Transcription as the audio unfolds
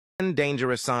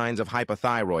Dangerous signs of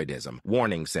hypothyroidism.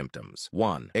 Warning symptoms.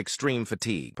 1. Extreme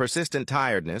fatigue. Persistent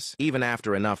tiredness, even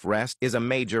after enough rest, is a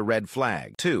major red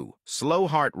flag. 2. Slow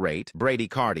heart rate.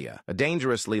 Bradycardia. A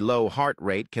dangerously low heart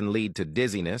rate can lead to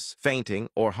dizziness, fainting,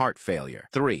 or heart failure.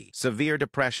 3. Severe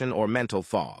depression or mental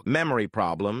fog. Memory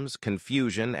problems,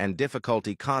 confusion, and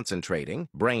difficulty concentrating,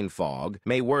 brain fog,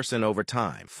 may worsen over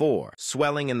time. 4.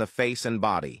 Swelling in the face and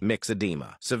body.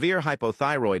 Myxedema. Severe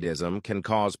hypothyroidism can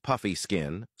cause puffy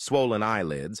skin, swollen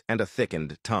eyelids, and a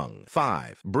thickened tongue.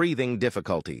 5. Breathing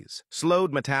difficulties.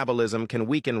 Slowed metabolism can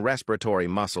weaken respiratory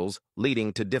muscles,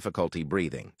 leading to difficulty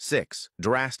breathing. 6.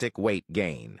 Drastic weight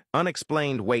gain.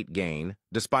 Unexplained weight gain,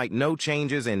 despite no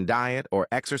changes in diet or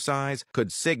exercise,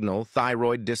 could signal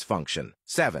thyroid dysfunction.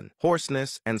 7.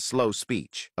 Hoarseness and slow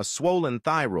speech. A swollen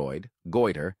thyroid,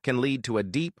 goiter, can lead to a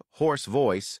deep, hoarse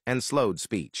voice and slowed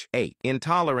speech. 8.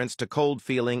 Intolerance to cold.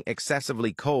 Feeling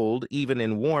excessively cold, even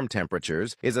in warm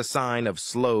temperatures, is a sign of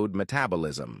slowed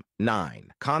metabolism.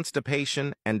 9.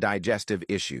 Constipation and digestive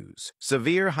issues.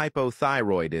 Severe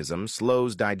hypothyroidism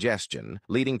slows digestion,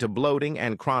 leading to bloating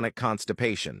and chronic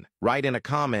constipation. Write in a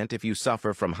comment if you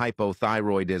suffer from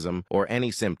hypothyroidism or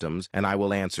any symptoms, and I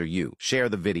will answer you. Share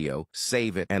the video,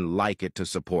 save it, and like it to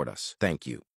support us. Thank you.